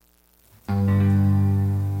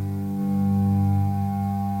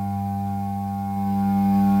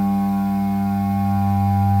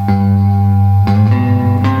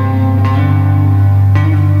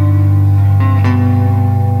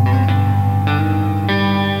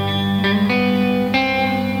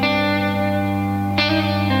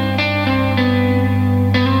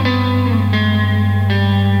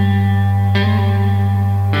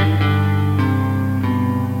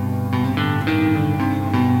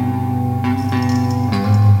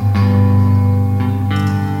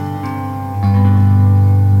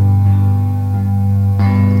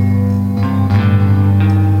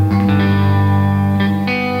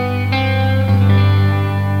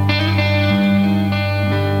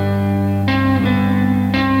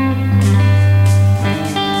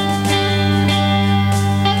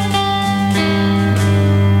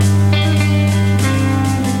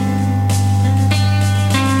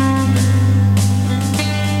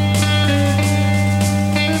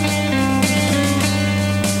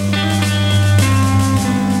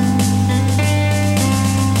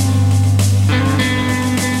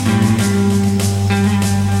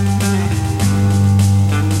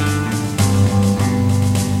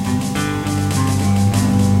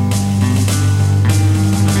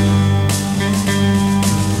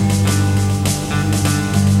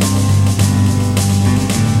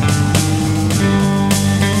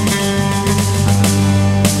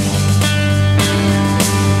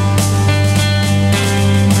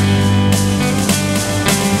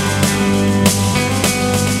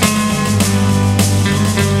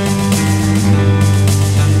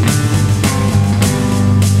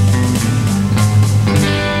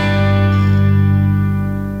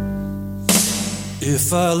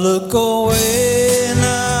If I look away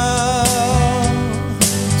now,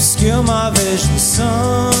 obscure my vision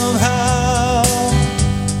somehow,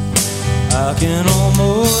 I can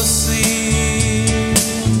almost see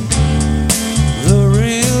the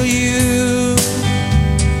real you,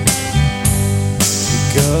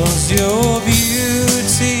 because your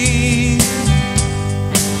beauty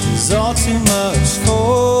is all too much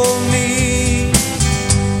for me,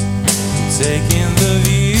 taking the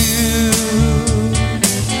view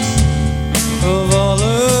of all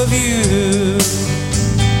of you,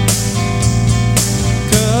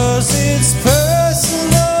 'cause it's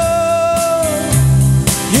personal.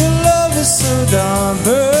 Your love is so darn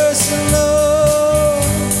personal.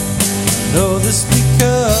 I know this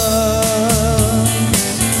because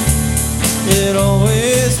it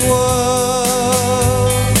always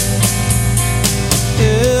was,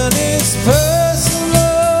 and it's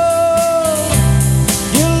personal.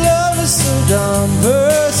 Your love is so darn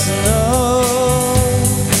personal.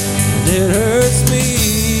 It hurts me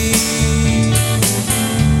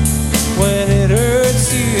when it hurts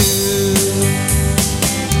you.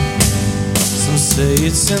 Some say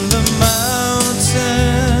it's in the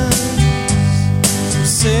mountains, some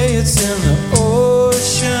say it's in the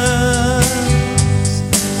oceans,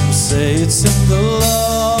 some say it's in the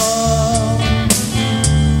law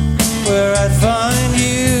where I'd find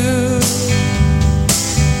you.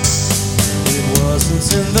 It wasn't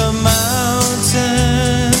in the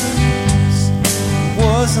mountains,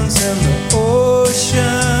 wasn't in the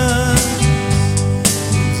ocean.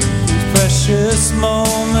 These precious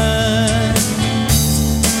moments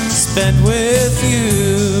spent with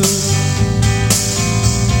you,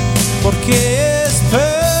 porque es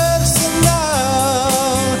personal.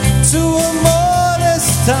 Tu amor es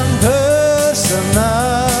tan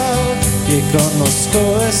personal que conozco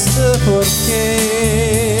este porqué.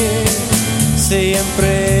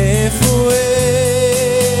 Siempre fue.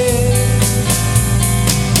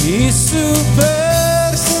 Y su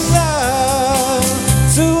personal,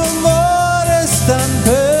 su amor es tan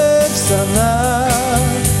personal,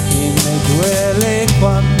 y me duele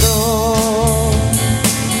cuando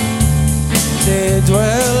te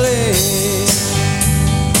duele.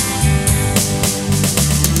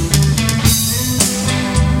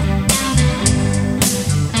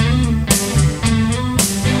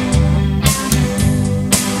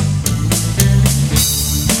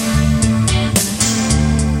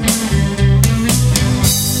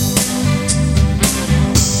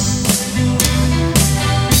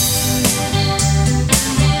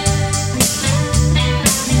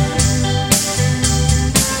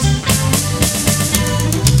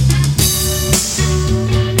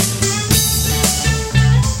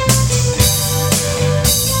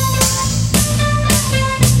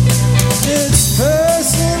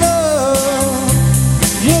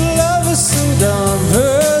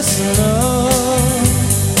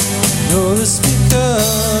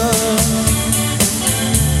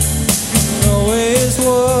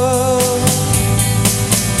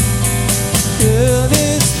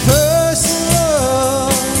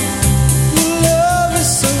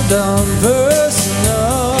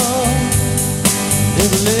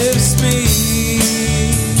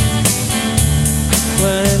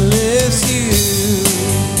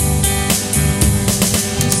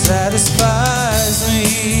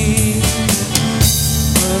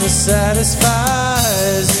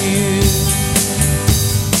 Satisfies you.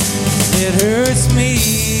 It hurts me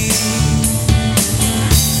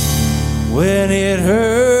when it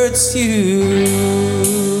hurts you.